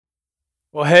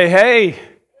Well, hey.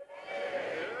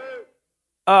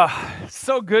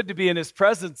 So good to be in his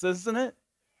presence, isn't it?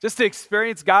 Just to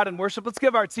experience God in worship. Let's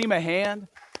give our team a hand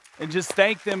and just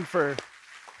thank them for,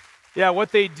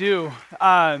 what they do.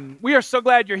 We are so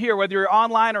glad you're here, whether you're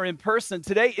online or in person.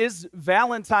 Today is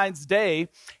Valentine's Day,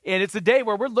 and it's a day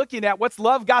where we're looking at what's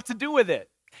love got to do with it.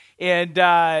 And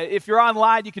if you're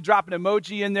online, you can drop an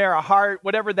emoji in there, a heart,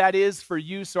 whatever that is for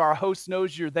you, so our host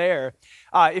knows you're there.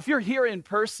 If you're here in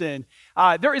person,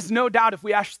 there is no doubt if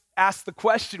we ask the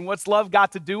question, what's love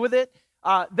got to do with it?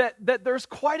 That there's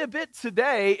quite a bit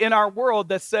today in our world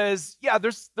that says,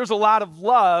 there's a lot of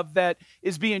love that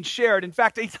is being shared. In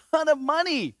fact, a ton of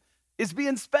money is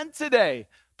being spent today.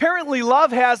 Apparently,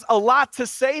 love has a lot to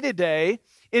say today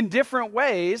in different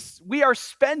ways. We are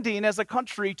spending as a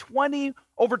country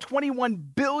over $21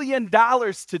 billion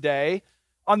today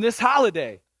on this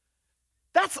holiday.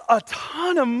 That's a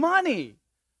ton of money,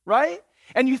 right?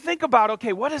 And you think about,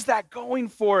 okay, what is that going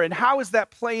for? And how is that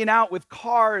playing out with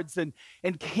cards and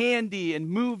candy and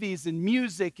movies and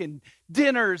music and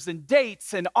dinners and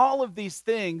dates and all of these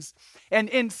things?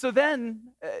 And so then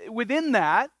within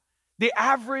that, the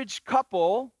average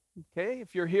couple, okay,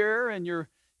 if you're here and you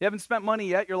haven't spent money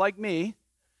yet, you're like me.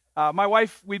 My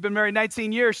wife, we've been married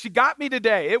 19 years. She got me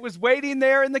today. It was waiting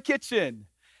there in the kitchen.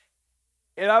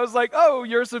 And I was like, oh,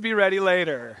 yours will be ready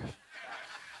later.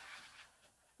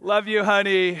 Love you,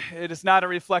 honey. It is not a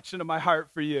reflection of my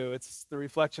heart for you. It's the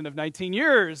reflection of 19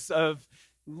 years of,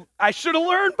 I should have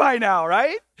learned by now,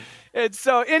 right? And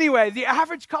so anyway, the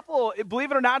average couple,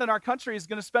 believe it or not, in our country is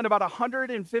going to spend about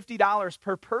 $150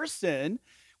 per person,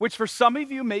 which for some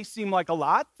of you may seem like a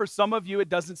lot. For some of you, it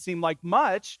doesn't seem like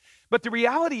much. But the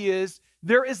reality is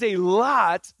there is a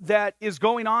lot that is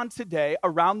going on today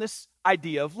around this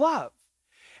idea of love.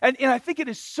 And I think it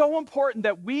is so important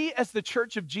that we as the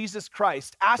Church of Jesus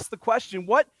Christ ask the question,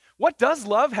 what does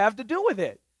love have to do with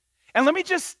it? And let me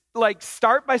just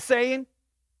start by saying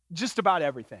just about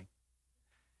everything.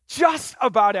 Just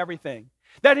about everything.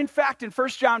 That in fact, in 1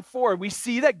 John 4, we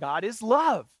see that God is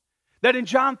love. That in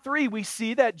John 3, we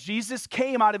see that Jesus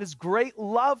came out of his great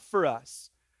love for us.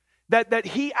 That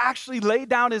he actually laid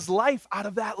down his life out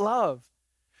of that love.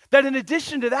 That in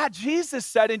addition to that, Jesus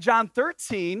said in John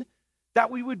 13 that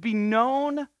we would be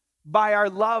known by our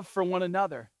love for one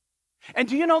another. And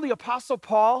do you know the Apostle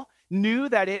Paul knew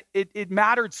that it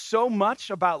mattered so much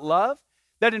about love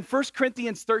that in 1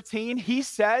 Corinthians 13, he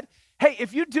said, hey,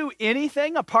 if you do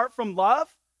anything apart from love,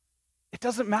 it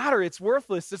doesn't matter. It's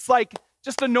worthless. It's like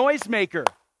just a noisemaker,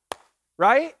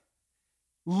 right?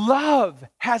 Love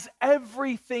has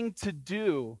everything to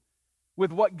do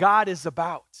with what God is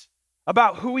about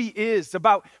who he is,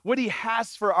 about what he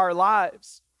has for our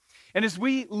lives. And as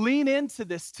we lean into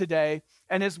this today,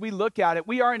 and as we look at it,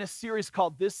 we are in a series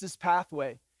called This is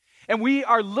Pathway. And we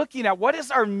are looking at what is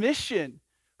our mission?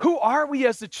 Who are we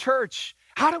as a church?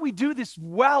 How do we do this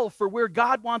well for where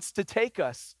God wants to take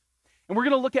us? And we're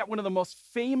going to look at one of the most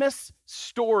famous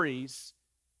stories,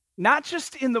 not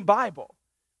just in the Bible,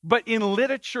 but in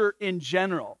literature in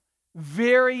general.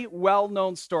 Very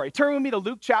well-known story. Turn with me to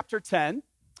Luke chapter 10.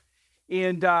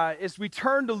 And as we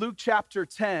turn to Luke chapter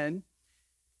 10,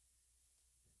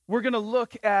 we're going to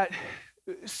look at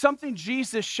something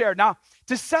Jesus shared. Now,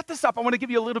 to set this up, I want to give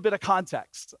you a little bit of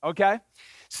context, okay?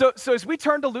 So as we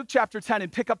turn to Luke chapter 10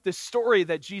 and pick up this story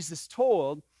that Jesus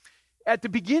told, at the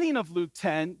beginning of Luke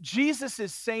 10, Jesus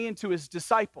is saying to his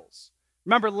disciples,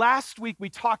 remember last week we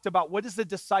talked about what is a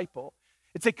disciple?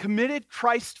 It's a committed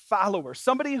Christ follower,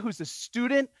 somebody who's a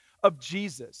student of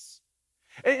Jesus.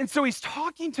 And so he's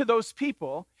talking to those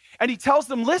people and he tells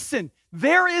them, listen,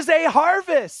 there is a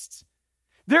harvest.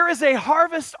 There is a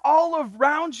harvest all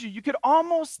around you. You could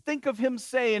almost think of him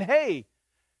saying, hey,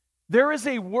 there is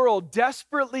a world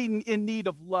desperately in need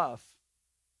of love.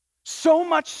 So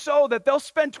much so that they'll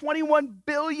spend $21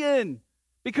 billion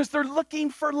because they're looking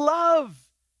for love.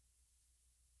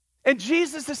 And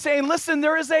Jesus is saying, listen,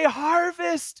 there is a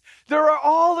harvest. There are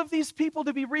all of these people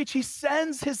to be reached. He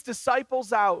sends his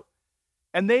disciples out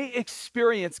and they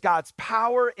experience God's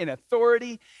power and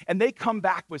authority and they come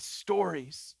back with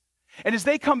stories. And as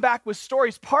they come back with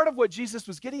stories, part of what Jesus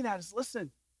was getting at is, listen,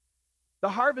 the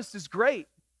harvest is great,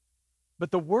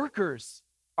 but the workers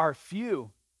are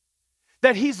few.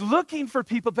 That he's looking for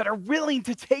people that are willing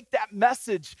to take that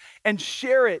message and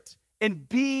share it and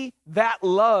be that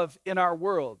love in our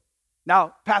world.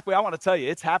 Now, Pathway, I want to tell you,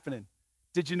 it's happening.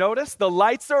 Did you notice? The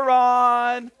lights are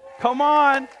on. Come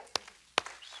on.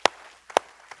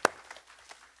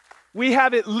 We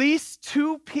have at least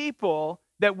 2 people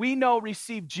that we know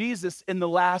received Jesus in the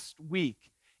last week.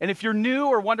 And if you're new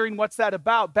or wondering what's that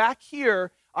about, back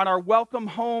here on our welcome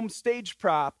home stage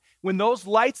prop, when those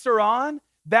lights are on,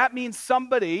 that means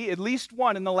somebody, at least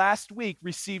one in the last week,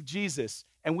 received Jesus.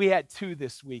 And we had 2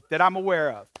 this week that I'm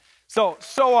aware of. So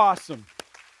awesome.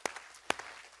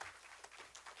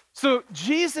 So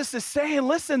Jesus is saying,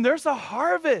 listen, there's a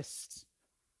harvest.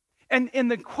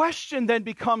 And the question then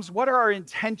becomes, what are our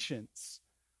intentions?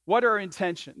 What are our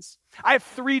intentions? I have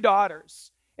 3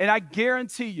 daughters, and I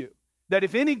guarantee you that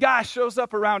if any guy shows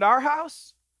up around our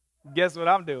house, guess what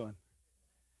I'm doing?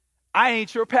 I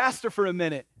ain't your pastor for a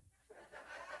minute.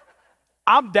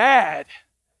 I'm dad,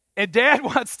 and dad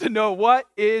wants to know, what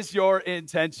is your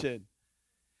intention?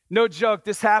 No joke,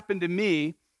 this happened to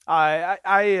me.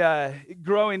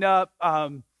 Growing up,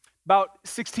 about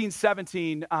 16,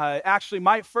 17, actually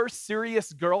my first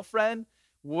serious girlfriend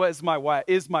is my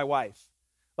wife.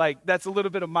 Like, that's a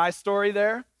little bit of my story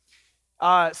there.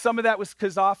 Some of that was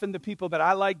because often the people that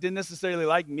I liked didn't necessarily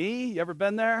like me. You ever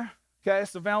been there? Okay,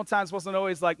 so Valentine's wasn't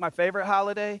always like my favorite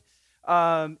holiday.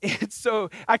 And so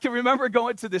I can remember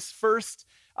going to this first,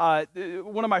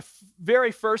 one of my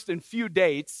very first and few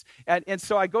dates. And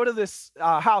so I go to this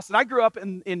house, and I grew up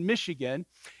in Michigan.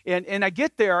 And I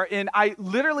get there, and I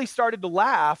literally started to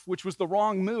laugh, which was the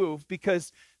wrong move,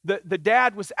 because the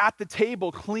dad was at the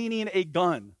table cleaning a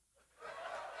gun.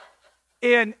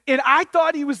 And I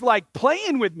thought he was like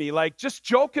playing with me, like just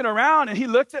joking around. And he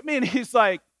looked at me and he's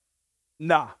like,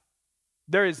 nah,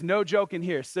 there is no joking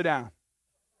here. Sit down.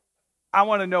 I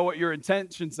want to know what your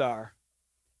intentions are.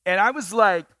 And I was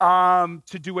like,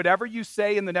 to do whatever you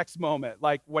say in the next moment.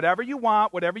 Like, whatever you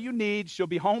want, whatever you need. She'll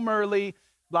be home early,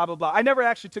 blah, blah, blah. I never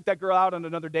actually took that girl out on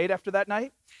another date after that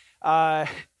night. But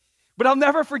I'll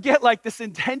never forget like this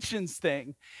intentions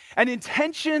thing. And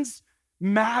intentions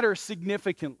matter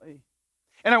significantly.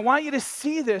 And I want you to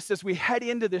see this as we head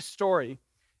into this story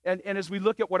and as we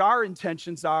look at what our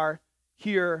intentions are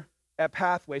here at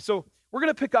Pathway. So we're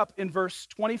going to pick up in verse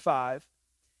 25.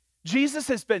 Jesus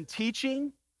has been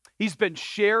teaching. He's been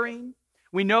sharing.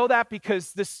 We know that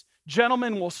because this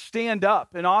gentleman will stand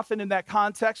up. And often in that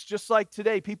context, just like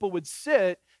today, people would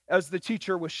sit as the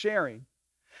teacher was sharing.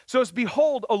 So as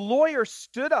behold, a lawyer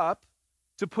stood up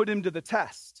to put him to the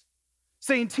test,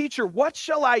 saying, "Teacher, what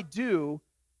shall I do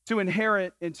to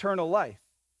inherit eternal life?"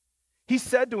 He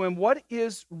said to him, "What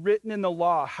is written in the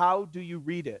law? How do you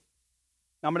read it?"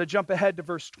 Now I'm going to jump ahead to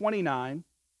verse 29.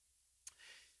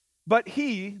 But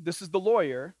he, this is the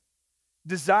lawyer,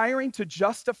 desiring to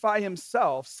justify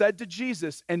himself, said to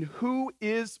Jesus, "And who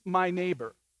is my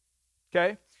neighbor?"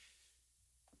 Okay?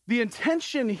 The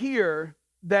intention here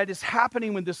that is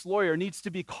happening with this lawyer needs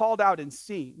to be called out and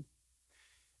seen.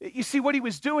 You see, what he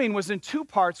was doing was in 2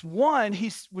 parts. One,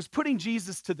 he was putting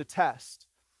Jesus to the test.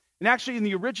 And actually, in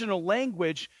the original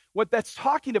language, what that's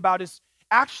talking about is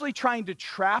actually trying to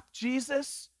trap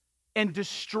Jesus and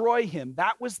destroy him.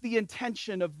 That was the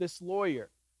intention of this lawyer.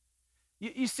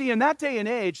 You see, in that day and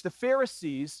age, the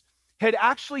Pharisees had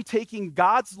actually taken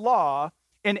God's law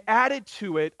and added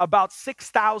to it about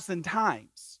 6,000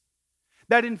 times.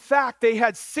 That in fact, they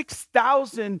had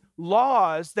 6,000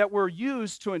 laws that were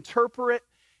used to interpret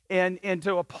and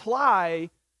to apply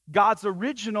God's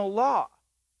original law.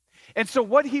 And so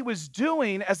what he was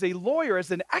doing as a lawyer,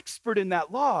 as an expert in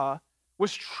that law,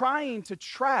 was trying to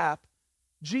trap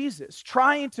Jesus,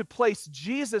 trying to place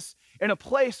Jesus in a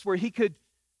place where he could,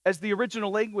 as the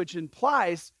original language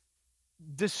implies,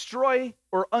 destroy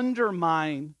or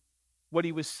undermine what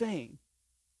he was saying.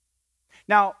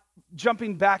 Now,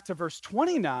 jumping back to verse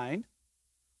 29,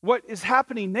 what is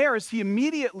happening there is he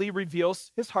immediately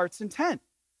reveals his heart's intent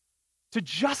to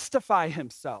justify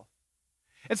himself.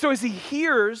 And so as he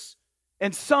hears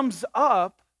and sums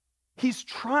up, he's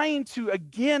trying to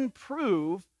again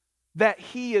prove that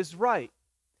he is right.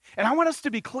 And I want us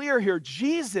to be clear here.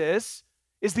 Jesus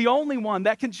is the only one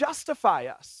that can justify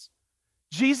us.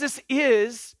 Jesus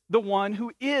is the one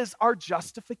who is our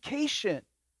justification.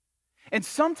 And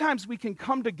sometimes we can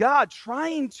come to God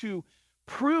trying to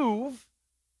prove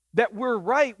that we're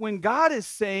right when God is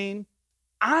saying,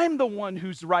 "I'm the one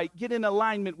who's right. Get in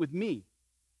alignment with me."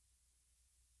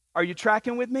 Are you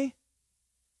tracking with me?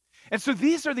 And so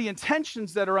these are the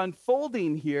intentions that are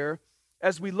unfolding here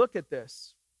as we look at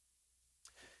this.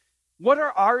 What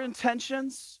are our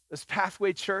intentions as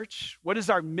Pathway Church? What is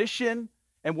our mission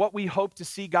and what we hope to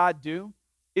see God do?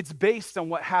 It's based on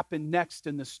what happened next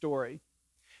in the story.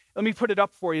 Let me put it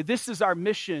up for you. This is our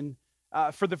mission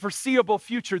for the foreseeable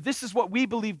future. This is what we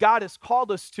believe God has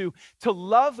called us to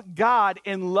love God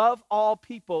and love all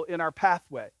people in our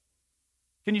pathway.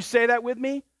 Can you say that with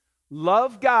me?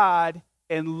 Love God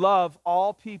and love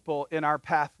all people in our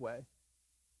pathway.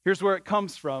 Here's where it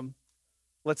comes from.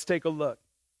 Let's take a look.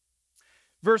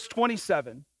 Verse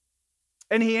 27,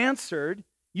 and he answered,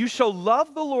 you shall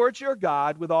love the Lord your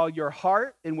God with all your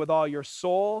heart and with all your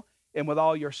soul and with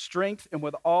all your strength and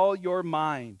with all your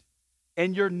mind,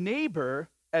 and your neighbor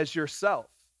as yourself.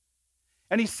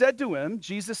 And he said to him,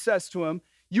 Jesus says to him,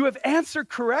 you have answered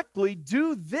correctly,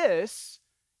 do this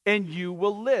and you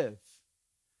will live.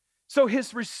 So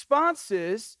his response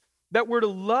is that we're to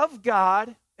love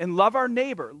God and love our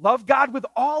neighbor, love God with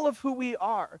all of who we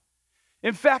are.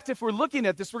 In fact, if we're looking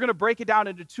at this, we're going to break it down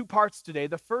into two parts today.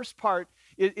 The first part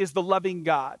is the loving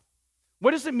God.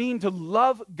 What does it mean to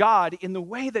love God in the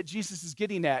way that Jesus is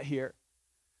getting at here?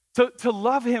 To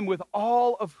love him with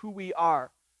all of who we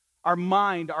are, our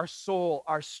mind, our soul,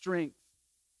 our strength.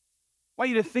 I want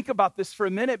you to think about this for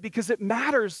a minute because it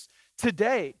matters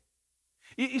today.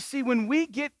 You see, when we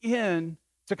get into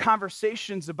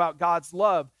conversations about God's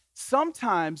love,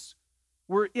 sometimes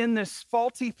we're in this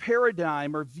faulty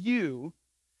paradigm or view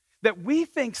that we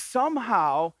think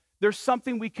somehow there's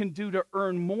something we can do to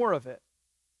earn more of it.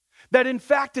 That in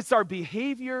fact, it's our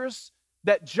behaviors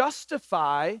that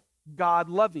justify God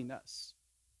loving us.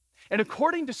 And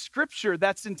according to Scripture,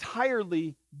 that's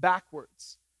entirely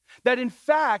backwards. That in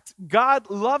fact, God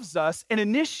loves us and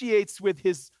initiates with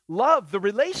his love the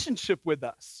relationship with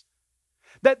us.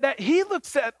 That he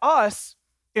looks at us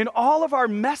in all of our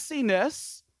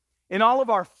messiness, in all of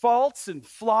our faults and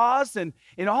flaws, and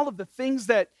in all of the things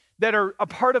that are a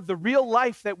part of the real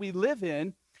life that we live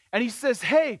in. And he says,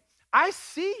 hey, I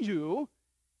see you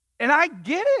and I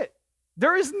get it.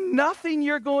 There is nothing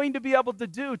you're going to be able to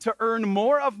do to earn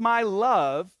more of my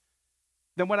love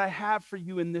than what I have for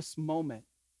you in this moment.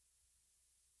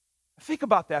 Think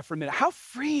about that for a minute. How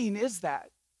freeing is that?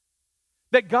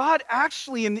 That God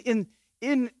actually, in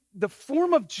the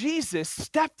form of Jesus,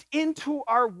 stepped into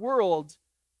our world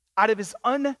out of his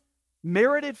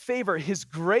unmerited favor, his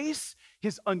grace,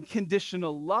 his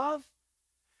unconditional love,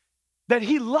 that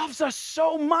he loves us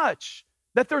so much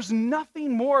that there's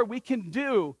nothing more we can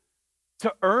do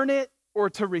to earn it or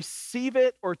to receive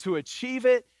it or to achieve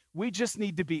it. We just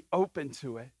need to be open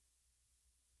to it.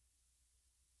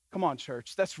 Come on,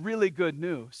 church. That's really good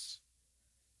news.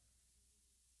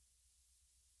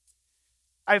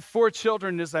 I have 4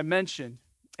 children, as I mentioned,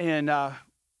 and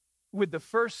with the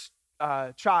first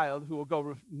child, who will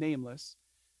go nameless,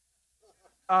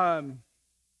 love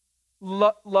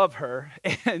her.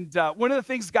 And one of the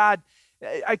things God,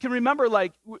 I can remember,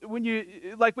 like, when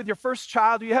you, like with your first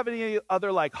child, do you have any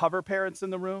other, like, hover parents in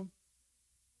the room?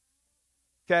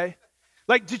 Okay.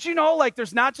 Like, did you know, like,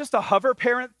 there's not just a hover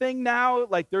parent thing now?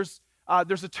 Like, there's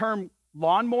a term,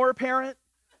 lawnmower parent,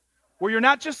 where you're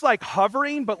not just, like,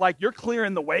 hovering, but, like, you're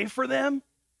clearing the way for them,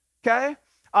 okay?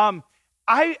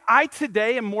 I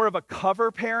today am more of a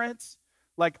cover parent.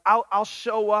 Like, I'll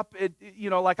show up,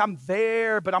 like, I'm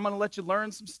there, but I'm going to let you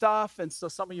learn some stuff. And so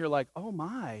some of you are like, oh,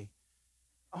 my.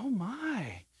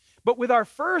 But with our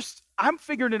first, I'm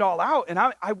figuring it all out, and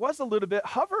I was a little bit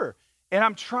hover, and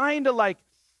I'm trying to, like,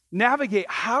 navigate,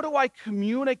 how do I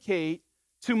communicate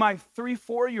to my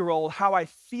 3-4-year-old how I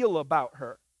feel about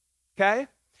her, okay?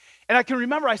 And I can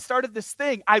remember I started this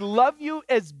thing, I love you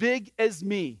as big as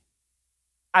me.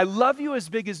 I love you as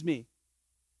big as me,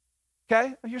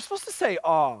 okay? You're supposed to say,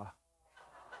 aw.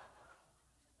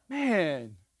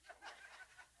 Man.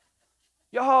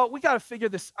 Y'all, we got to figure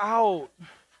this out.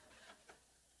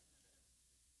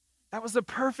 That was the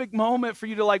perfect moment for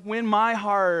you to, like, win my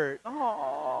heart.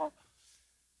 Aw.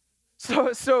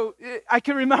 So I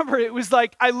can remember it was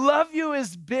like, I love you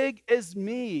as big as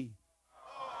me.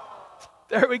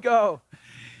 There we go.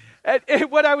 And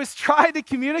what I was trying to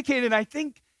communicate, and I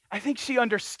think she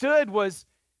understood was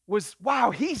wow,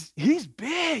 he's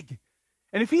big.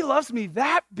 And if he loves me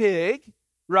that big,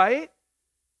 right?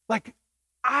 Like,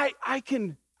 I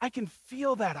can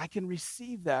feel that. I can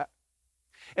receive that.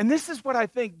 And this is what I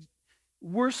think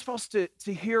we're supposed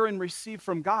to hear and receive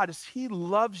from God, is he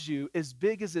loves you as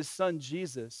big as his son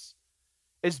Jesus,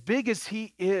 as big as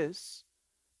he is,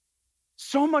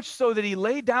 so much so that he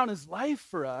laid down his life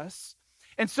for us.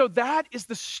 And so that is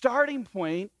the starting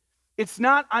point. It's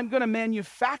not I'm going to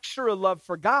manufacture a love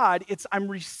for God. It's I'm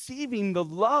receiving the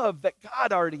love that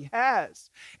God already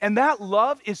has. And that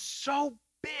love is so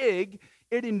big,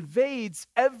 it invades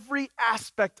every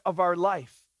aspect of our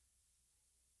life.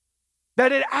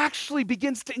 That it actually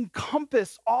begins to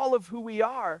encompass all of who we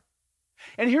are.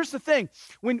 And here's the thing.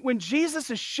 When Jesus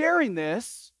is sharing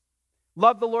this,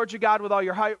 love the Lord your God with all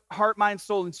your heart, mind,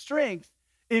 soul, and strength,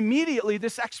 immediately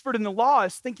this expert in the law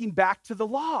is thinking back to the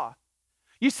law.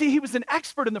 You see, he was an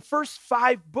expert in the first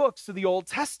 5 books of the Old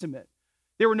Testament.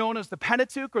 They were known as the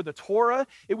Pentateuch or the Torah.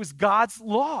 It was God's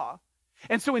law.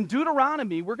 And so in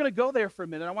Deuteronomy, we're going to go there for a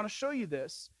minute. I want to show you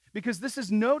this because this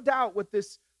is no doubt what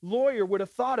this lawyer would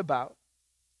have thought about.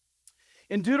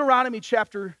 In Deuteronomy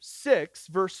chapter 6,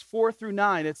 verse 4 through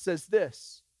 9, it says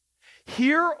this: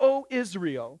 "Hear, O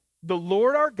Israel, the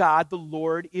Lord our God, the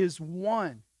Lord is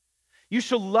one. You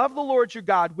shall love the Lord your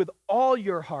God with all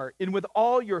your heart and with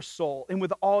all your soul and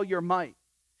with all your might.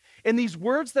 And these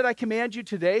words that I command you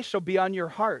today shall be on your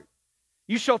heart.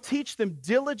 You shall teach them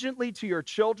diligently to your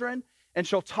children and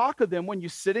shall talk of them when you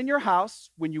sit in your house,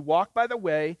 when you walk by the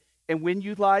way, and when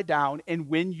you lie down, and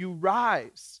when you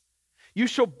rise. You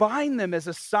shall bind them as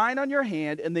a sign on your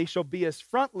hand, and they shall be as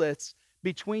frontlets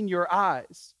between your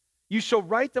eyes. You shall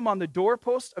write them on the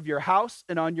doorpost of your house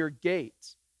and on your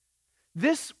gate."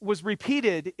 This was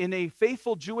repeated in a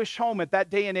faithful Jewish home at that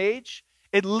day and age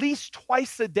at least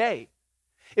twice a day.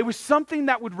 It was something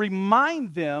that would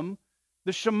remind them,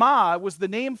 the Shema was the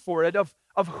name for it, of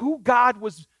who God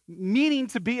was meaning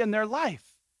to be in their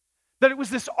life. That it was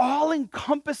this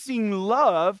all-encompassing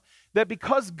love that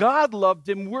because God loved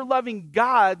him, we're loving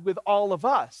God with all of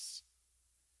us.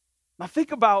 Now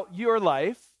think about your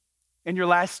life and your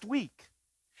last week.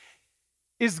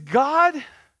 Is God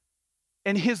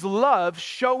and his love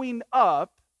showing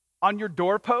up on your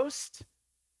doorpost,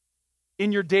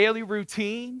 in your daily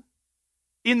routine,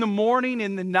 in the morning,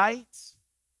 in the night,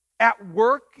 at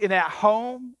work and at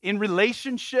home, in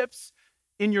relationships,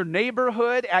 in your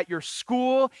neighborhood, at your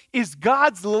school? Is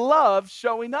God's love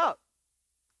showing up?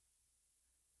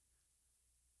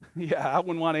 Yeah, I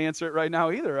wouldn't want to answer it right now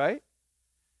either, right?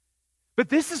 But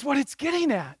this is what it's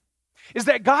getting at, is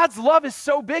that God's love is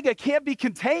so big it can't be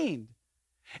contained.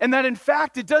 And that in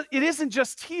fact, it isn't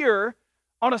just here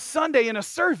on a Sunday in a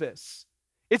service.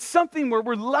 It's something where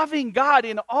we're loving God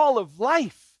in all of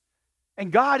life.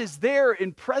 And God is there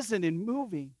and present and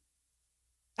moving.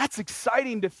 That's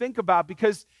exciting to think about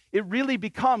because it really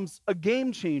becomes a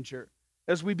game changer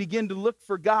as we begin to look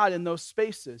for God in those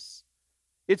spaces.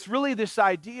 It's really this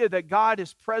idea that God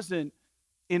is present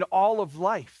in all of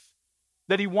life,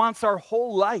 that he wants our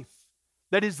whole life,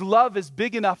 that his love is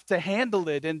big enough to handle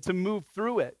it and to move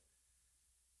through it.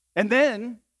 And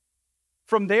then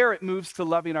from there, it moves to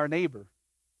loving our neighbor.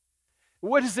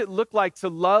 What does it look like to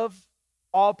love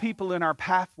all people in our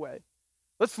pathway?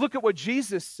 Let's look at what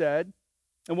Jesus said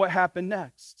and what happened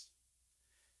next.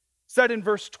 It said in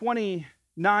verse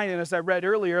 29, and as I read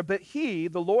earlier, "But he,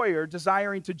 the lawyer,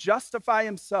 desiring to justify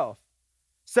himself,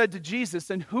 said to Jesus,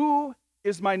 'And who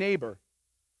is my neighbor?'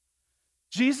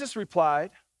 Jesus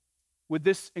replied with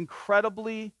this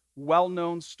incredibly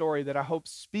well-known story that I hope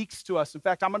speaks to us. In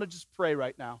fact, I'm going to just pray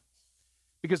right now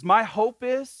because my hope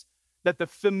is that the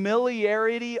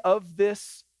familiarity of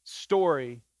this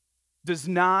story does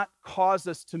not cause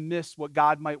us to miss what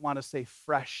God might want to say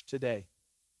fresh today.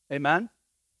 Amen?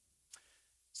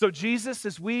 So Jesus,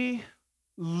 as we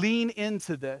lean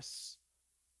into this,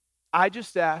 I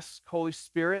just ask, Holy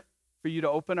Spirit, for you to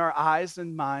open our eyes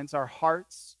and minds, our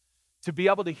hearts, to be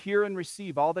able to hear and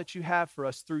receive all that you have for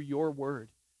us through your word.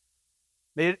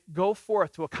 May it go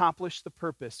forth to accomplish the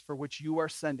purpose for which you are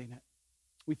sending it.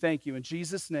 We thank you. In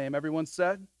Jesus' name, everyone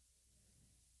said.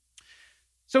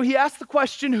 So he asked the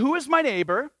question, "Who is my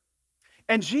neighbor?"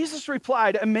 And Jesus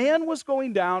replied, "A man was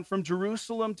going down from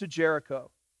Jerusalem to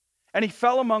Jericho, and he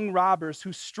fell among robbers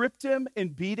who stripped him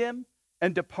and beat him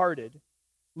and departed,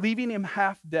 leaving him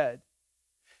half dead.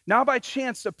 Now by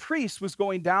chance a priest was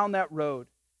going down that road,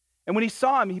 and when he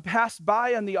saw him, he passed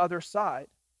by on the other side.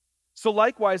 So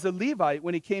likewise a Levite,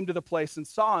 when he came to the place and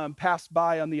saw him, passed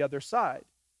by on the other side.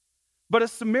 But a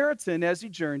Samaritan, as he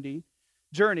journeyed,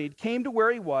 came to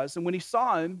where he was, and when he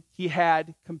saw him, he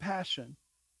had compassion.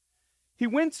 He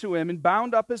went to him and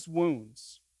bound up his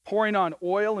wounds, pouring on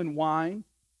oil and wine.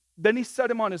 Then he set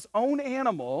him on his own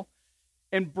animal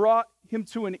and brought him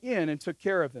to an inn and took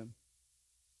care of him.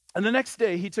 And the next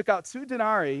day he took out 2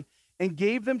 denarii and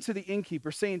gave them to the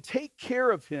innkeeper, saying, 'Take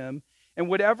care of him, and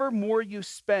whatever more you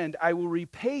spend, I will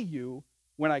repay you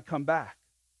when I come back.'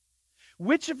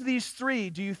 Which of these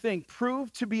 3 do you think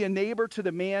proved to be a neighbor to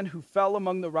the man who fell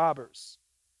among the robbers?"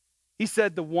 He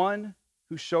said, "The one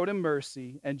who showed him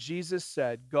mercy." And Jesus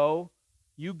said, "Go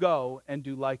and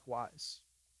do likewise."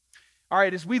 All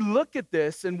right, as we look at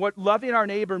this and what loving our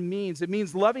neighbor means, it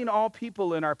means loving all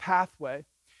people in our pathway.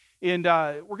 And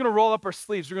we're going to roll up our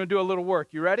sleeves. We're going to do a little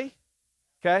work. You ready?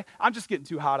 Okay. I'm just getting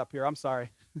too hot up here. I'm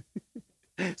sorry.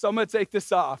 So I'm going to take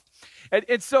this off.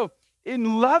 And so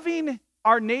in loving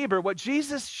our neighbor, what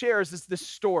Jesus shares is this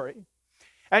story.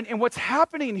 And what's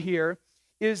happening here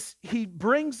is he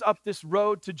brings up this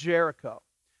road to Jericho.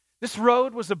 This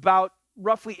road was about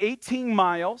roughly 18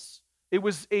 miles. It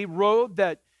was a road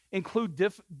that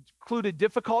included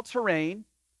difficult terrain,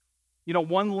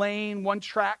 one lane, one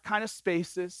track kind of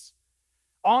spaces.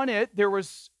 On it, there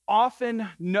was often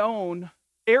known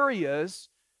areas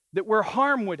where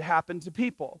harm would happen to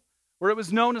people, where it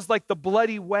was known as like the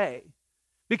bloody way,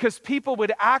 because people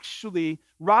would actually,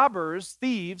 robbers,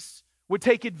 thieves, would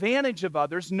take advantage of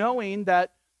others, knowing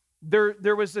that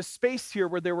there was a space here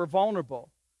where they were vulnerable.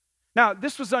 Now,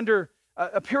 this was under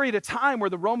a period of time where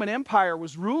the Roman Empire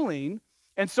was ruling,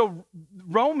 and so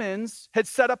Romans had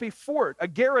set up a fort, a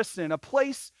garrison, a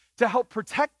place to help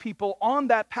protect people on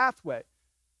that pathway.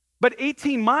 But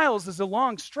 18 miles is a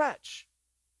long stretch.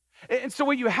 And so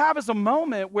what you have is a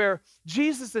moment where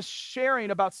Jesus is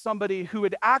sharing about somebody who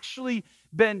had actually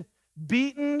been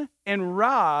beaten and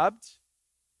robbed,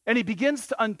 and he begins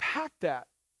to unpack that.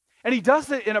 And he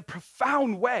does it in a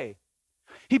profound way.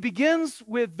 He begins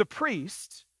with the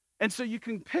priest, and so you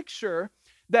can picture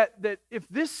that if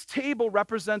this table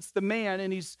represents the man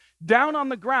and he's down on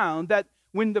the ground, that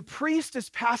when the priest is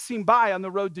passing by on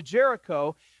the road to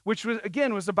Jericho, which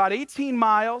was about 18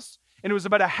 miles, and it was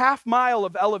about a half mile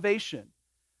of elevation,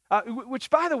 which,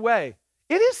 by the way,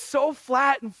 it is so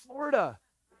flat in Florida.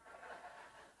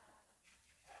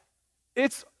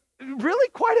 It's really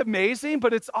quite amazing,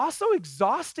 but it's also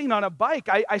exhausting on a bike.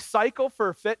 I cycle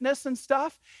for fitness and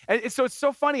stuff, and so it's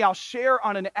so funny. I'll share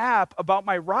on an app about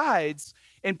my rides,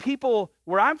 and people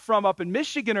where I'm from up in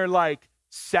Michigan are like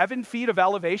 7 feet of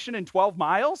elevation in 12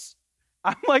 miles.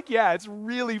 I'm like, yeah, it's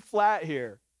really flat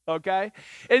here, okay?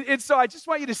 And so I just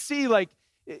want you to see, like,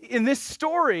 in this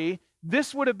story,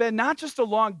 this would have been not just a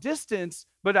long distance,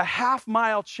 but a half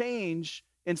mile change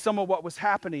in some of what was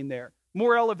happening there.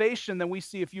 More elevation than we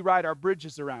see if you ride our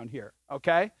bridges around here,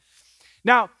 okay?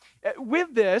 Now,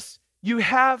 with this, you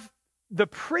have the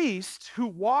priest who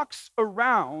walks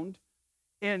around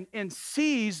and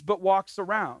sees but walks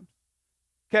around,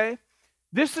 okay?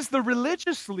 This is the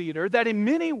religious leader that in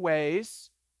many ways,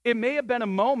 it may have been a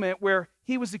moment where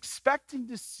he was expecting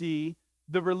to see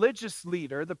the religious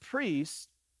leader, the priest,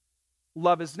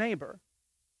 love his neighbor.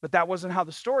 But that wasn't how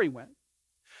the story went.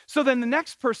 So then the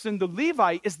next person, the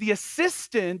Levite, is the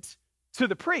assistant to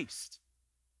the priest.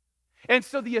 And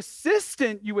so the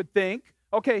assistant, you would think,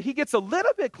 okay, he gets a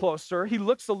little bit closer. He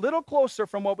looks a little closer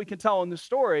from what we can tell in the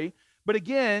story. But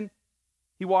again,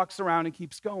 he walks around and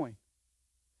keeps going.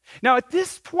 Now, at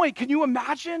this point, can you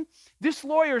imagine? This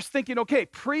lawyer's thinking, okay,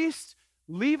 priests,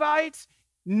 Levites,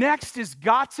 next has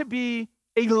got to be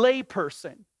a lay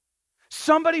person,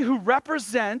 somebody who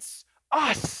represents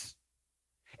us.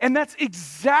 And that's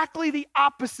exactly the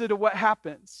opposite of what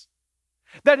happens.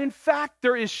 That in fact,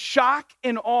 there is shock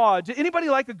and awe. Did anybody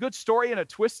like a good story and a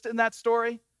twist in that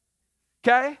story?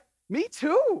 Okay, me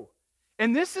too.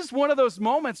 And this is one of those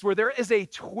moments where there is a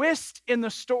twist in the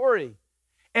story.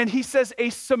 And he says a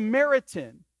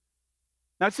Samaritan.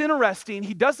 Now it's interesting,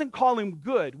 he doesn't call him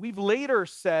good. We've later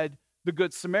said the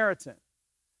Good Samaritan.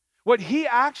 What he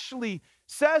actually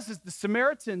says is the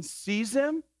Samaritan sees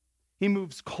him, he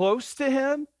moves close to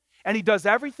him, and he does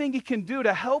everything he can do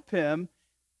to help him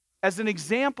as an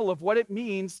example of what it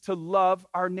means to love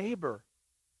our neighbor.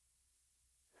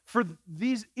 For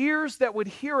these ears that would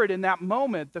hear it in that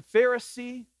moment, the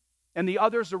Pharisee and the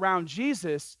others around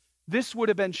Jesus, this would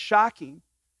have been shocking.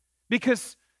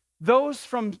 Because those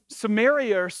from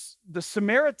Samaria, the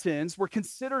Samaritans, were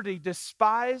considered a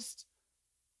despised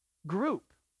group.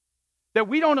 That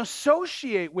we don't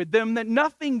associate with them, that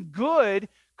nothing good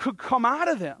could come out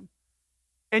of them.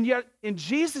 And yet, in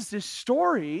Jesus'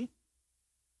 story,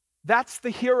 that's the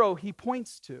hero he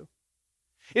points to.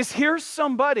 Is here's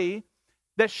somebody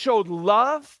that showed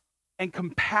love and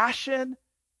compassion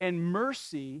and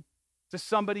mercy to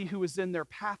somebody who was in their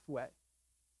pathway.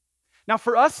 Now,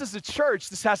 for us as a church,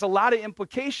 this has a lot of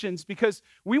implications because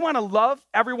we want to love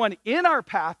everyone in our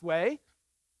pathway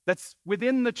that's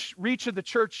within the reach of the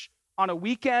church on a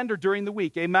weekend or during the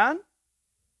week. Amen?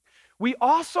 We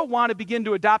also want to begin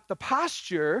to adopt the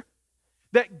posture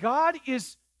that God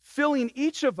is filling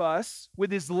each of us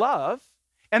with his love,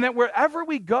 and that wherever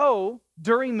we go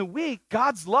during the week,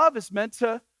 God's love is meant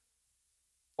to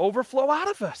overflow out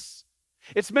of us.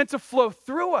 It's meant to flow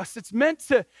through us. It's meant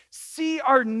to see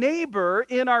our neighbor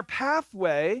in our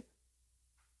pathway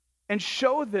and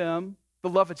show them the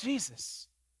love of Jesus.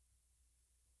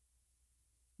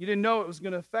 You didn't know it was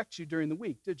going to affect you during the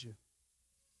week, did you?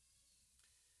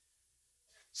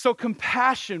 So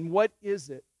compassion, what is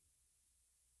it?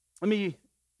 Let me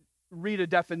read a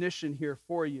definition here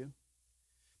for you.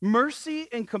 Mercy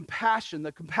and compassion,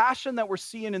 the compassion that we're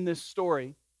seeing in this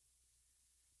story,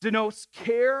 denotes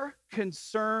care,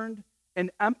 concern,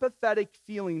 and empathetic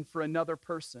feeling for another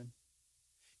person,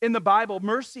 in the Bible,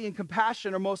 mercy and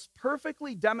compassion are most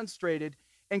perfectly demonstrated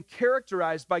and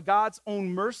characterized by God's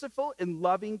own merciful and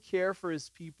loving care for his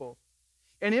people,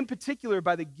 and in particular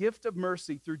by the gift of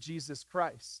mercy through Jesus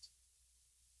Christ.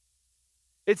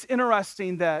 It's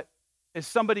interesting that as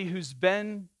somebody who's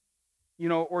been,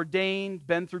 ordained,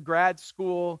 been through grad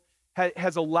school,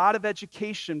 has a lot of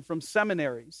education from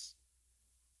seminaries,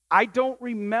 I don't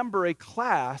remember a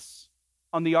class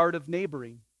on the art of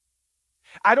neighboring.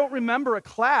 I don't remember a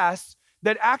class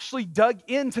that actually dug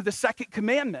into the second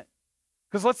commandment.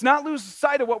 Because let's not lose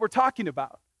sight of what we're talking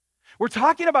about. We're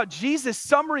talking about Jesus'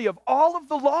 summary of all of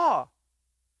the law.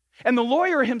 And the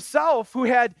lawyer himself, who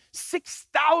had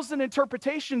 6,000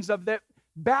 interpretations of that,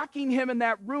 backing him in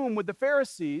that room with the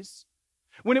Pharisees,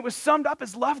 when it was summed up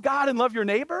as love God and love your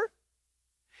neighbor,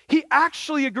 he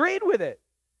actually agreed with it.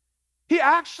 He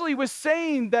actually was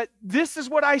saying that this is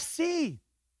what I see.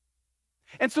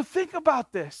 And so think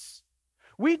about this.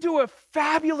 We do a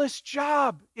fabulous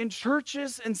job in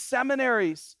churches and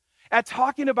seminaries at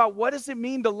talking about what does it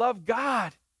mean to love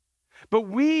God. But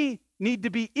we need to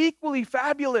be equally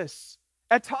fabulous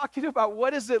at talking about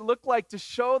what does it look like to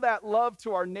show that love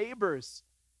to our neighbors.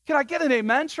 Can I get an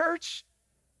amen, church?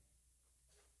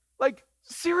 Like,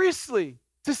 seriously,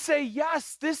 to say,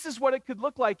 yes, this is what it could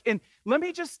look like. And let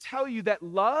me just tell you that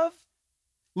love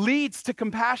leads to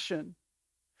compassion.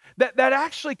 That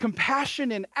actually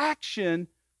compassion in action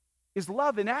is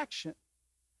love in action.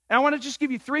 And I want to just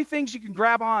give you 3 things you can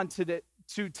grab on to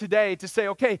today to say,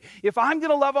 okay, if I'm going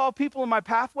to love all people in my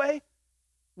pathway,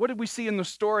 what did we see in the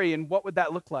story and what would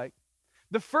that look like?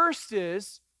 The first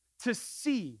is to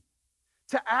see,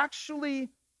 to actually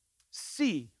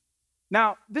see.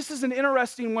 Now, this is an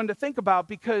interesting one to think about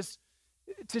because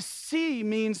to see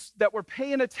means that we're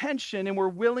paying attention and we're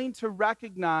willing to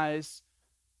recognize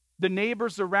the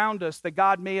neighbors around us that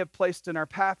God may have placed in our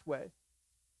pathway.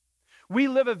 We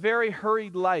live a very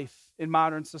hurried life in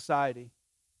modern society.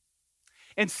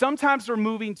 And sometimes we're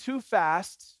moving too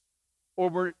fast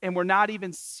we're not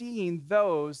even seeing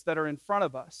those that are in front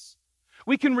of us.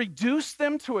 We can reduce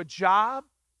them to a job,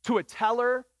 to a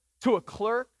teller, to a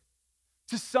clerk,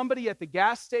 to somebody at the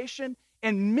gas station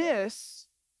and miss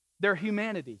their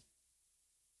humanity.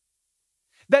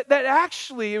 That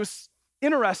actually, it was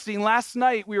interesting. Last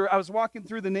night, I was walking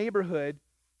through the neighborhood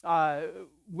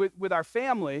with our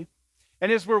family,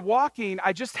 and as we're walking,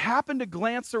 I just happened to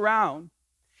glance around,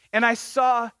 and I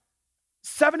saw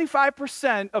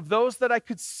 75% of those that I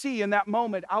could see in that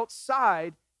moment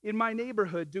outside in my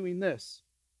neighborhood doing this.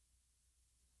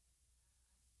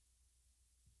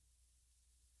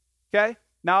 Okay?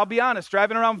 Now, I'll be honest,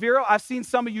 driving around Vero, I've seen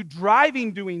some of you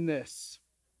driving doing this.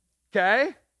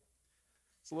 Okay?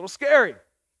 It's a little scary.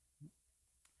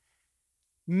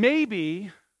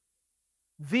 Maybe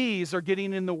these are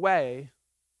getting in the way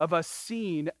of us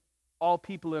seeing all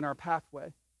people in our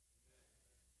pathway.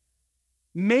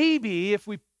 Maybe if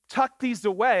we tuck these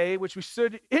away, which we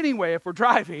should anyway if we're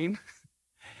driving,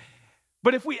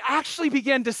 but if we actually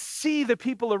begin to see the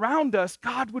people around us,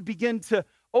 God would begin to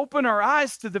open our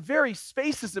eyes to the very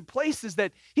spaces and places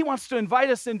that he wants to invite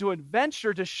us into an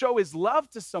adventure to show his love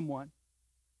to someone.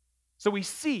 So we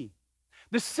see.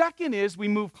 The second is we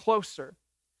move closer.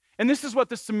 And this is what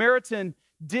the Samaritan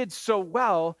did so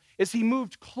well, is he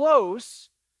moved close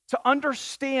to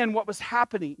understand what was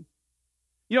happening.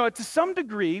 To some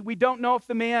degree, we don't know if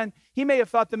he may have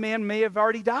thought the man may have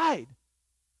already died.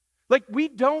 Like, we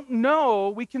don't know,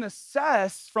 we can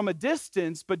assess from a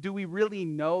distance, but do we really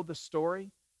know the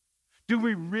story? Do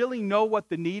we really know what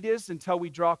the need is until we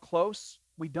draw close?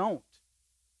 We don't.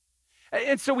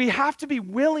 And so we have to be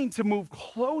willing to move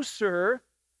closer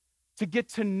to get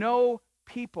to know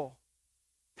people.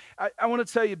 I want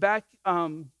to tell you back,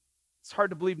 it's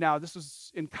hard to believe now, this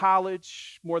was in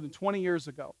college more than 20 years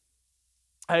ago.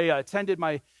 I attended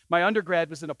my undergrad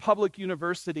was in a public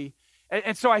university.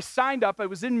 And so I signed up. I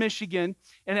was in Michigan,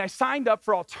 and I signed up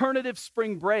for alternative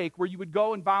spring break where you would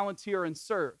go and volunteer and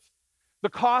serve. The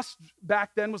cost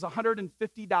back then was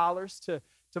 $150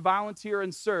 to volunteer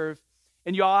and serve.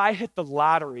 And y'all, I hit the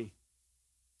lottery.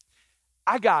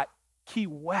 I got Key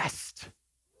West.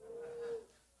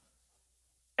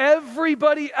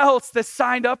 Everybody else that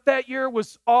signed up that year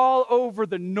was all over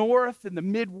the North and the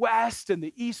Midwest and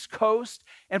the East Coast.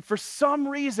 And for some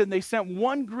reason, they sent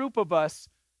one group of us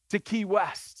to Key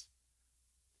West.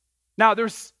 Now,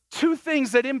 there's 2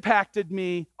 things that impacted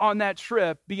me on that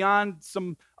trip beyond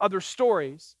some other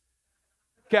stories,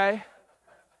 okay,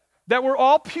 that were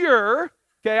all pure.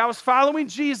 Okay, I was following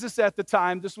Jesus at the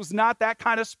time. This was not that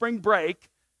kind of spring break.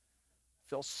 I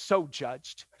feel so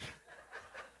judged.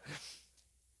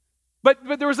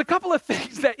 But there was a couple of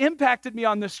things that impacted me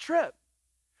on this trip.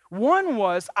 One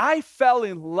was I fell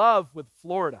in love with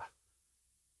Florida.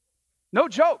 No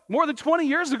joke. More than 20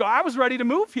 years ago, I was ready to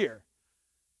move here.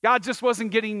 God just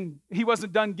wasn't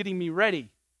done getting me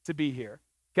ready to be here,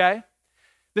 okay?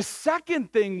 The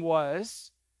second thing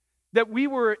was that we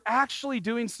were actually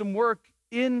doing some work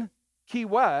in Key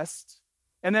West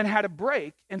and then had a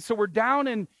break. And so we're down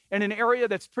in an area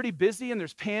that's pretty busy, and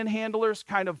there's panhandlers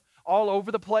kind of all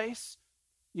over the place.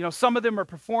 You know, some of them are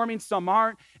performing, some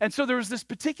aren't. And so there was this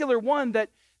particular one that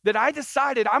I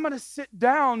decided I'm going to sit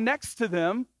down next to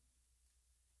them,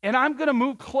 and I'm going to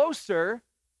move closer,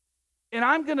 and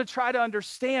I'm going to try to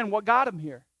understand what got them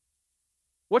here.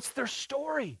 What's their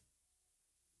story?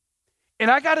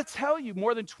 And I got to tell you,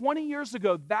 more than 20 years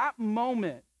ago, that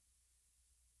moment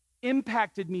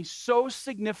impacted me so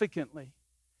significantly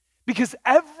because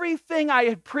everything I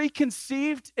had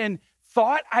preconceived and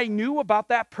thought I knew about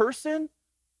that person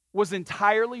was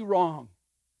entirely wrong.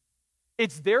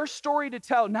 It's their story to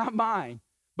tell, not mine.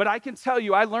 But I can tell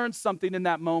you, I learned something in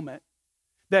that moment,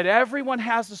 that everyone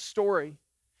has a story,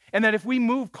 and that if we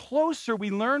move closer,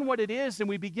 we learn what it is, and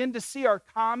we begin to see our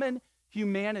common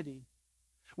humanity.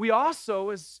 We also,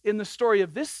 as in the story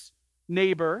of this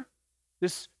neighbor,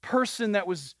 this person that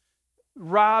was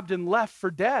robbed and left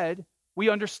for dead, we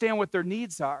understand what their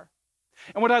needs are.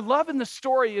 And what I love in the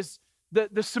story is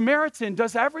the Samaritan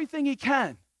does everything he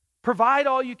can, provide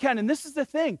all you can. And this is the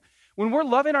thing. When we're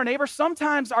loving our neighbor,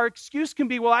 sometimes our excuse can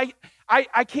be, well,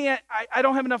 I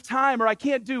don't have enough time, or I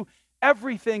can't do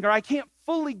everything, or I can't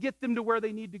fully get them to where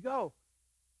they need to go.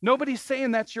 Nobody's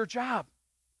saying that's your job.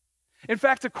 In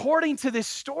fact, according to this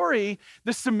story,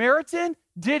 the Samaritan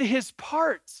did his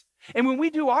part. And when we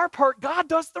do our part, God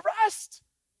does the rest.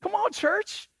 Come on,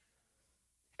 church.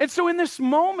 And so in this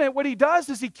moment, what he does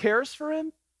is he cares for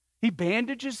him. He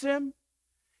bandages him.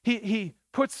 He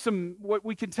puts some, what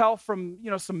we can tell from,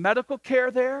 some medical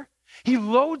care there. He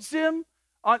loads him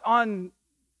on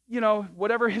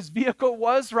whatever his vehicle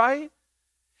was, right?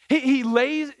 He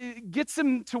gets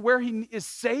him to where he is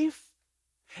safe.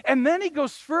 And then he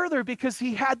goes further because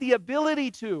he had the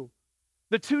ability to.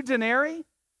 The 2 denarii,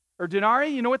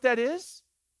 you know what that is?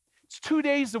 It's 2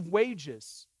 days of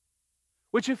wages,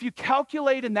 which if you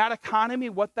calculate in that economy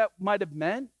what that might have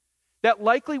meant, that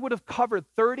likely would have covered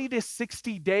 30 to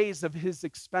 60 days of his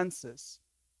expenses.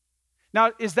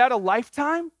 Now, is that a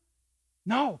lifetime?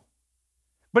 No.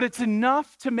 But it's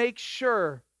enough to make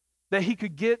sure that he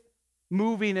could get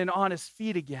moving and on his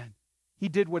feet again. He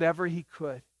did whatever he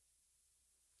could.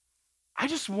 I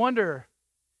just wonder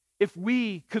if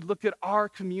we could look at our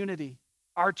community,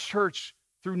 our church,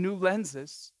 through new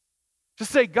lenses. To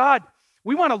say, God,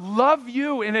 we want to love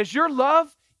you, and as your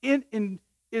love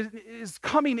is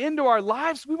coming into our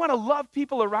lives, we want to love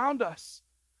people around us.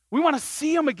 We want to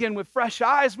see them again with fresh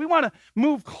eyes. We want to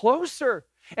move closer.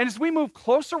 And as we move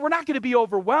closer, we're not going to be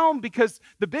overwhelmed because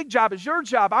the big job is your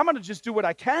job. I'm going to just do what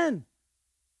I can.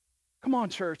 Come on,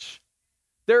 church.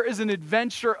 There is an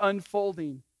adventure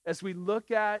unfolding as we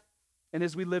look at and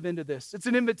as we live into this. It's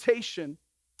an invitation.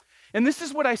 And this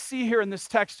is what I see here in this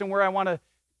text, and where I want to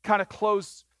kind of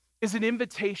close is an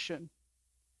invitation.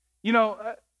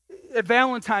 At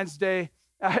Valentine's Day,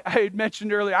 I had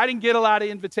mentioned earlier, I didn't get a lot of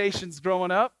invitations growing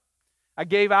up. I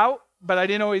gave out, but I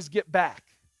didn't always get back,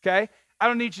 okay? I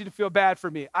don't need you to feel bad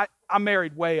for me. I'm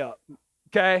married way up,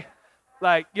 okay?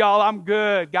 Like, y'all, I'm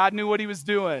good. God knew what he was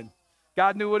doing.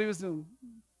 God knew what he was doing.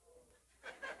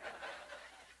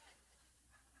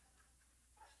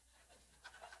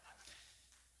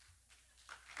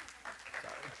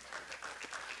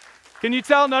 Can you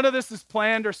tell none of this is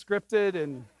planned or scripted?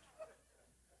 And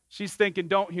she's thinking,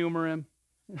 don't humor him.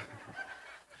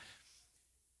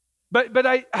 But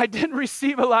I didn't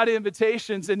receive a lot of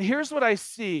invitations. And here's what I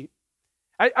see.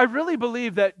 I really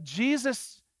believe that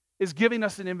Jesus is giving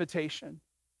us an invitation.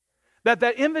 That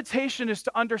invitation is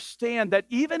to understand that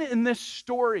even in this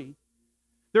story,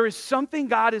 there is something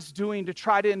God is doing to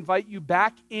try to invite you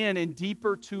back in and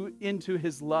deeper into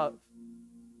his love.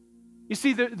 You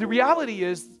see, the reality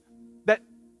is that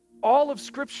all of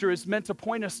Scripture is meant to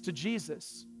point us to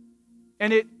Jesus.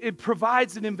 And it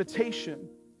provides an invitation.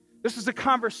 This is a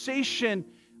conversation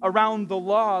around the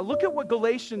law. Look at what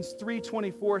Galatians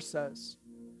 3:24 says.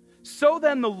 So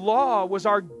then the law was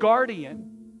our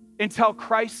guardian until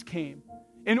Christ came,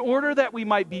 in order that we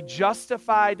might be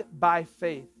justified by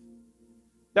faith.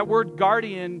 That word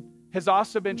guardian has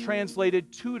also been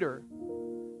translated tutor.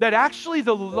 That actually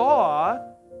the law,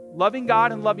 loving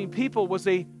God and loving people, was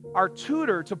our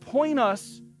tutor to point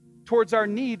us towards our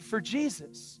need for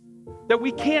Jesus. That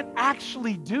we can't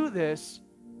actually do this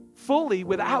fully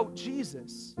without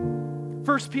Jesus.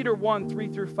 1 Peter 1, 3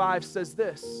 through 5 says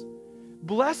this: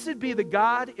 "Blessed be the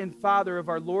God and Father of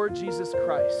our Lord Jesus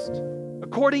Christ.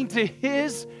 According to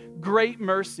his great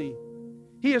mercy,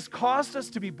 he has caused us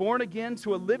to be born again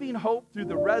to a living hope through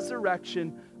the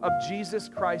resurrection of Jesus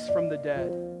Christ from the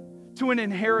dead, to an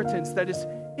inheritance that is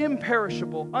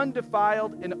imperishable,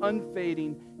 undefiled, and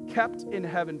unfading, kept in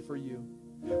heaven for you,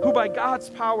 who by God's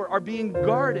power are being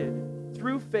guarded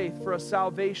through faith for a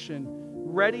salvation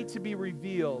ready to be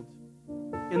revealed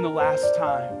in the last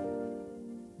time."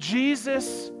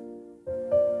 Jesus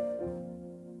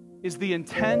is the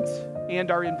intent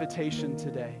and our invitation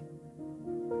today.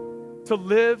 To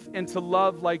live and to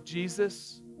love like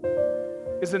Jesus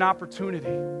is an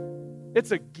opportunity.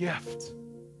 It's a gift.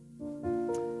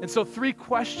 And so 3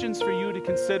 questions for you to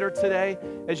consider today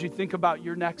as you think about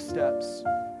your next steps.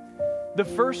 The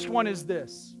first one is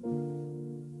this: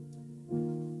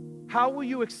 how will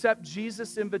you accept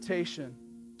Jesus' invitation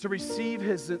to receive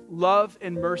his love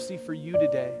and mercy for you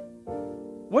today?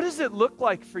 What does it look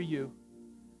like for you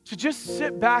to just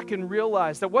sit back and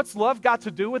realize that what's love got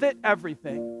to do with it?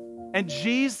 Everything. And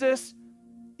Jesus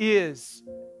is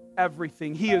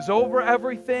everything. He is over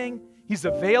everything. He's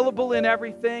available in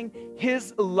everything.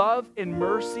 His love and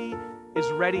mercy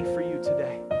is ready for you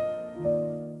today.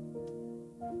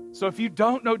 So if you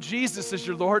don't know Jesus as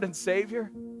your Lord and Savior,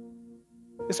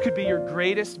 this could be your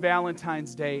greatest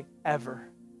Valentine's Day ever.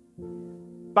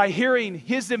 By hearing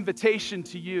his invitation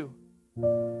to you,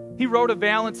 he wrote a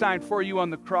Valentine for you on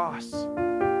the cross.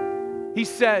 He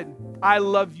said, "I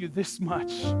love you this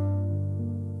much."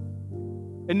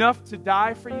 Enough to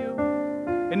die for you,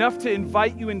 enough to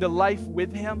invite you into life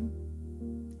with him.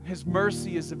 His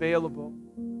mercy is available.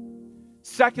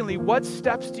 Secondly, what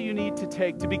steps do you need to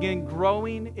take to begin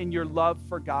growing in your love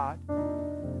for God?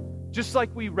 Just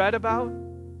like we read about,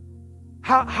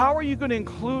 how are you going to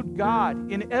include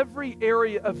God in every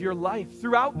area of your life,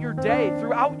 throughout your day,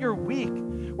 throughout your week,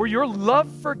 where your love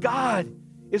for God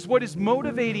is what is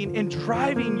motivating and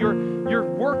driving your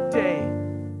work day,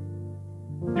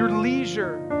 your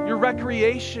leisure, your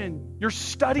recreation, your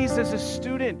studies as a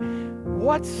student?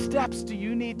 What steps do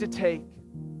you need to take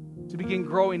to begin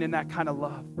growing in that kind of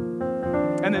love?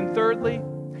 And then thirdly,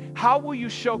 how will you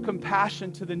show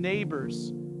compassion to the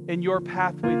neighbors in your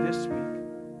pathway this week?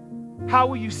 How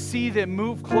will you see them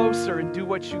move closer and do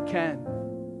what you can?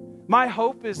 My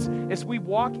hope is as we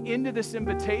walk into this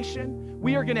invitation,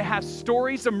 we are going to have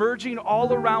stories emerging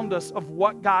all around us of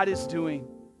what God is doing,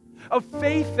 of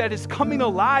faith that is coming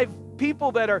alive,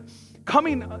 people that are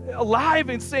coming alive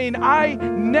and saying, "I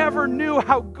never knew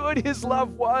how good his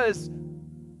love was."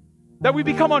 That we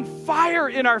become on fire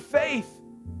in our faith.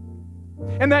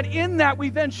 And that in that, we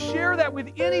then share that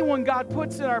with anyone God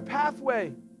puts in our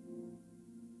pathway.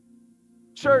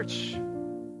 Church,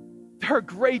 there are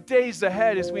great days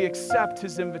ahead as we accept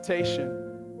his invitation.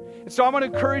 And so I want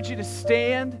to encourage you to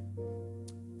stand.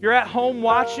 If you're at home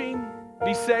watching,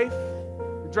 be safe.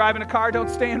 If you're driving a car, don't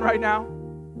stand right now.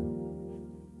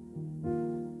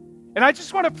 And I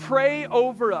just want to pray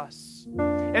over us.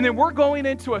 And then we're going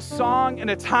into a song and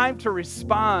a time to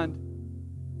respond.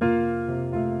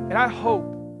 And I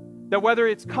hope that whether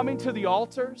it's coming to the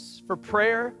altars for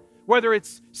prayer, whether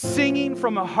it's singing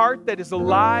from a heart that is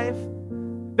alive,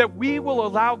 that we will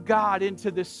allow God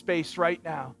into this space right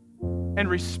now and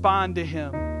respond to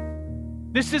him.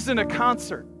 This isn't a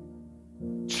concert.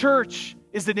 Church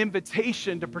is an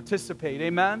invitation to participate.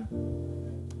 Amen?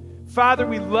 Father,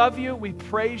 we love you, we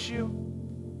praise you,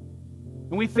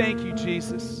 and we thank you,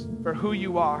 Jesus, for who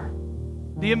you are.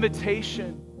 The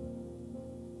invitation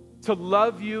to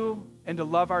love you and to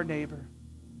love our neighbor.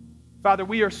 Father,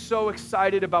 we are so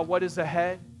excited about what is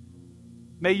ahead.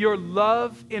 May your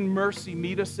love and mercy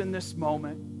meet us in this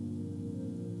moment.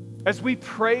 As we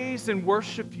praise and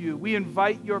worship you, we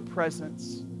invite your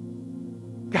presence.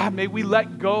 God, may we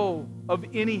let go of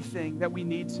anything that we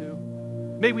need to.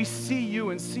 May we see you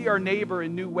and see our neighbor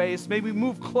in new ways. May we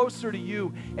move closer to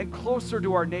you and closer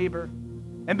to our neighbor.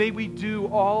 And may we do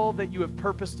all that you have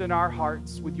purposed in our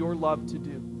hearts with your love to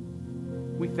do.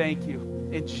 We thank you.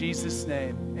 In Jesus'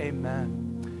 name,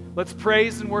 amen. Let's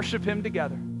praise and worship him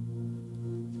together.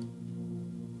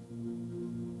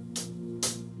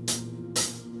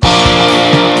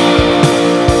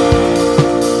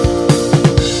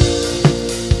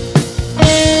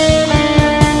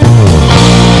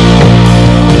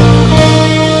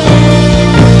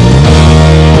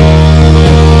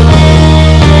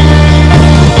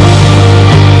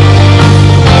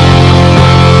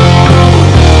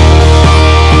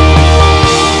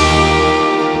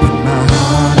 My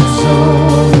heart is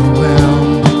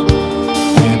overwhelmed.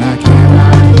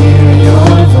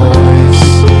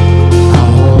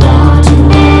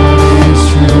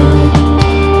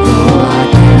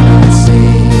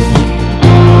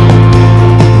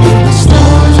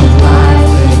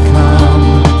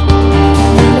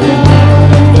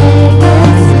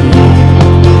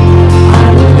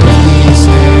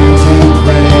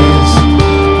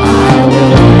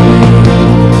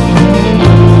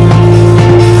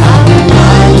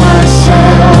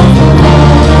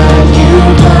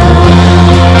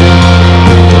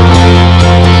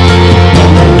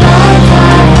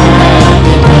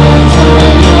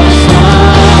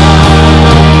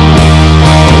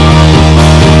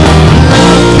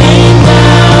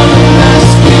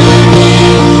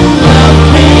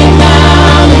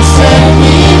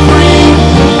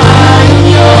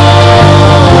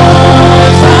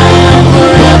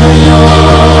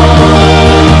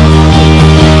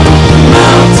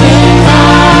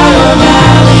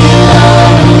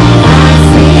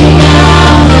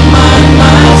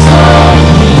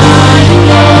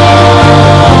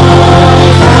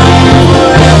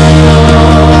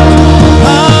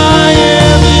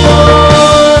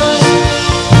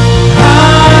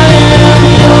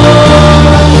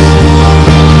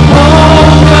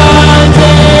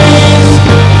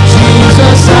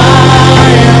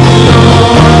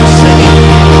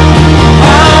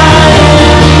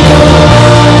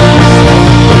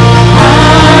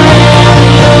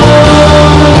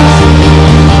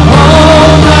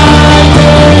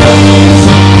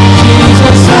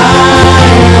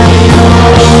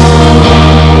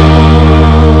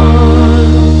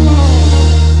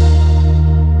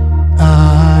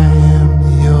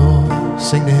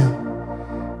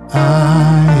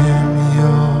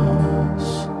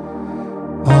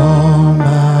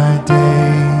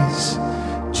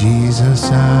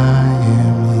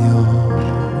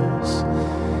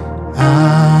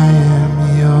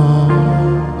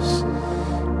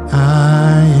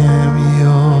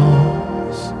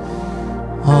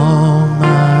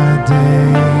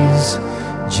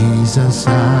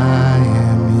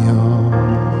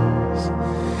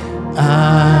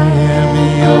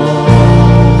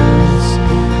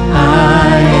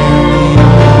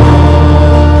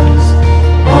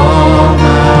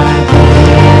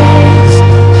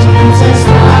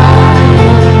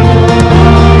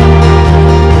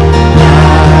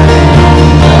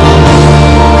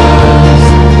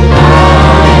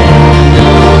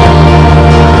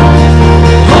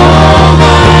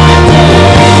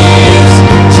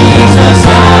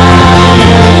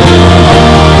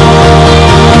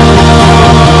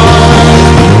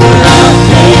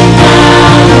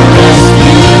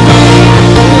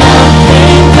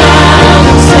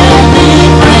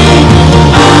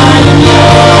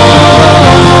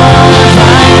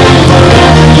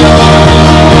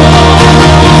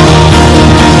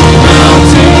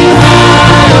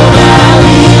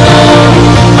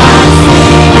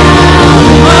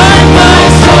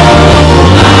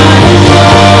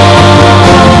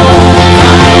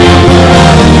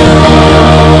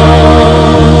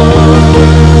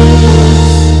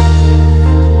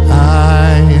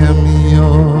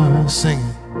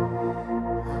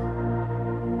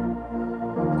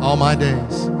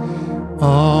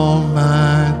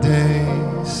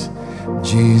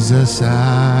 Jesus,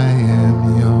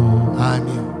 I'm yours.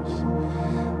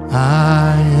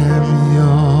 I am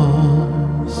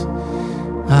yours.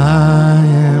 I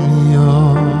am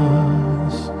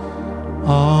yours.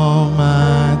 All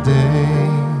my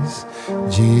days,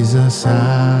 Jesus,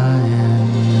 I am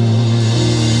yours.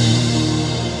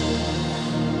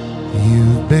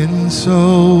 You've been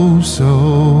so,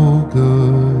 so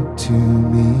good to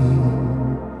me.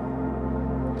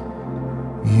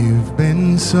 You've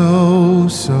been so,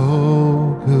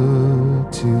 so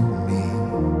good to me.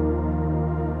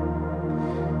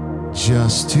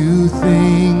 Just to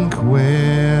think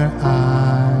where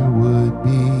I would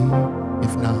be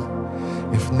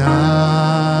if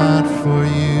not for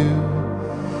you,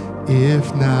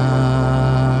 if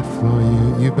not for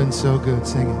you. You've been so good,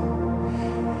 sing it.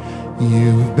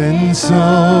 You've been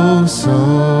so,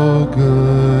 so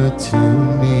good to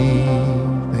me.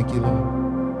 Thank you, Lord.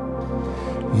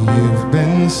 You've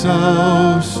been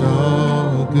so,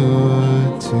 so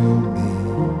good to me.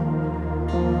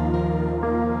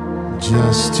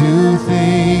 Just to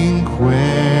think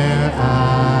where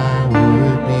I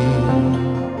would be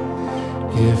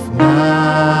if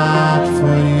not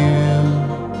for you,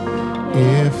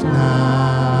 if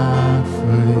not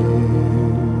for you.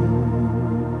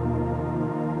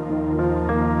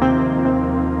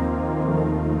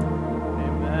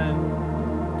 Amen.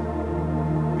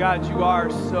 God, you are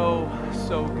so,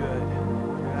 so good.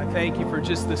 And I thank you for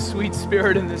just the sweet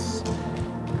spirit in this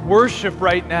worship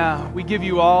right now. We give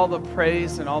you all the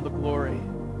praise and all the glory.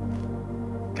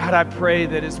 God, I pray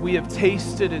that as we have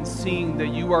tasted and seen that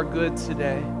you are good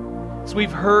today, as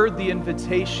we've heard the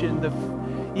invitation,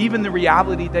 even the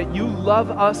reality that you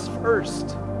love us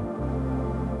first,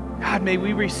 God, may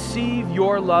we receive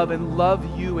your love and love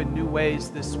you in new ways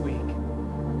this week.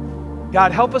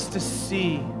 God, help us to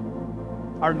see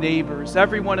our neighbors,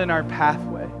 everyone in our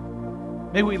pathway.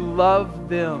 May we love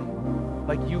them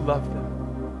like you love them.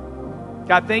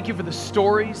 God, thank you for the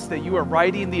stories that you are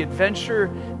writing, the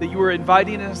adventure that you are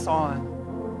inviting us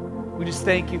on. We just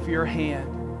thank you for your hand.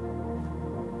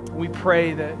 We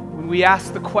pray that when we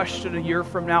ask the question a year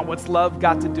from now, what's love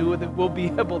got to do with it, we'll be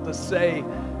able to say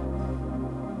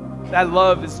that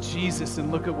love is Jesus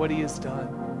and look at what he has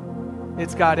done.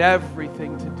 It's got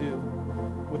everything to do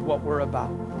with what we're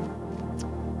about.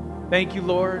 Thank you,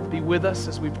 Lord. Be with us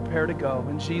as we prepare to go.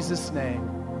 In Jesus' name,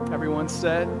 everyone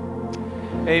said,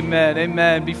 amen,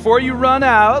 amen. Before you run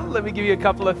out, let me give you a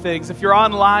couple of things. If you're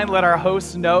online, let our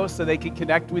hosts know so they can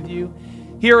connect with you.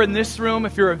 Here in this room,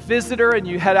 if you're a visitor and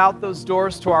you head out those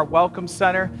doors to our welcome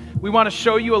center, we want to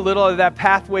show you a little of that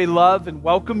pathway love and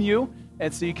welcome you,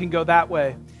 and so you can go that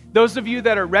way. Those of you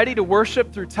that are ready to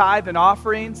worship through tithe and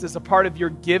offerings as a part of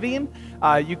your giving,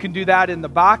 you can do that in the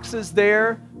boxes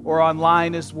there or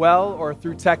online as well, or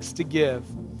through text to give.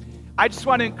 I just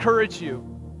want to encourage you.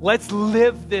 Let's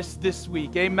live this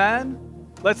week. Amen?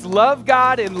 Let's love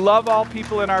God and love all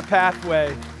people in our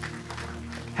pathway.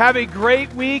 Have a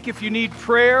great week. If you need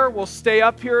prayer, we'll stay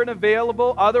up here and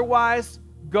available. Otherwise,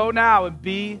 go now and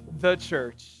be the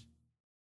church.